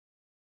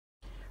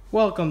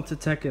Welcome to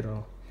Tech It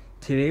All.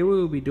 Today we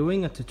will be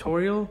doing a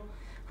tutorial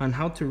on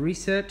how to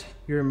reset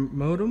your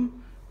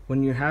modem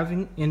when you're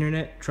having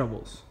internet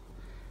troubles.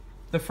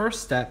 The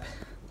first step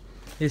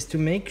is to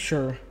make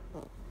sure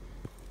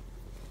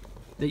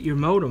that your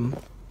modem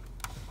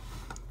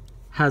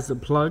has the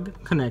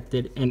plug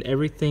connected and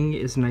everything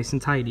is nice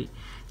and tidy.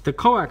 The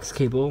coax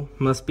cable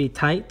must be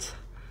tight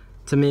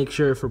to make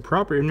sure for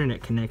proper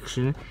internet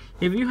connection.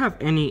 If you have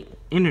any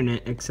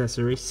internet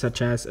accessories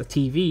such as a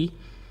TV,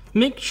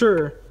 make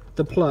sure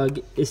the plug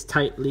is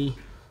tightly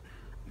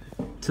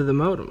to the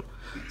modem.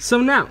 So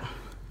now,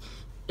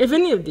 if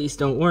any of these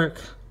don't work,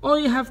 all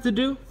you have to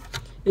do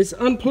is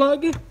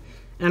unplug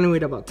and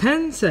wait about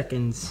 10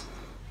 seconds.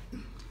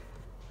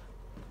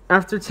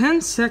 After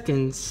 10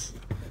 seconds,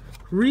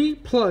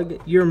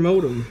 re-plug your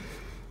modem.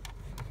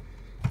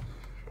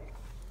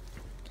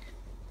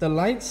 The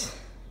lights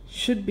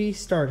should be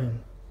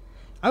starting.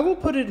 I will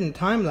put it in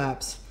time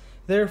lapse,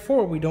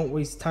 therefore we don't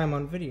waste time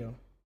on video.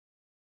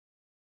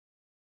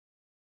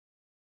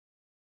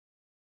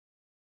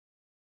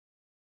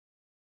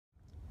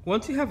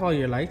 Once you have all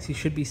your lights, you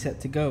should be set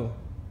to go.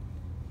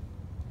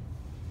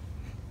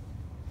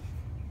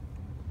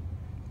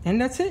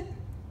 And that's it.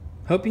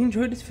 Hope you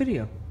enjoyed this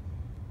video.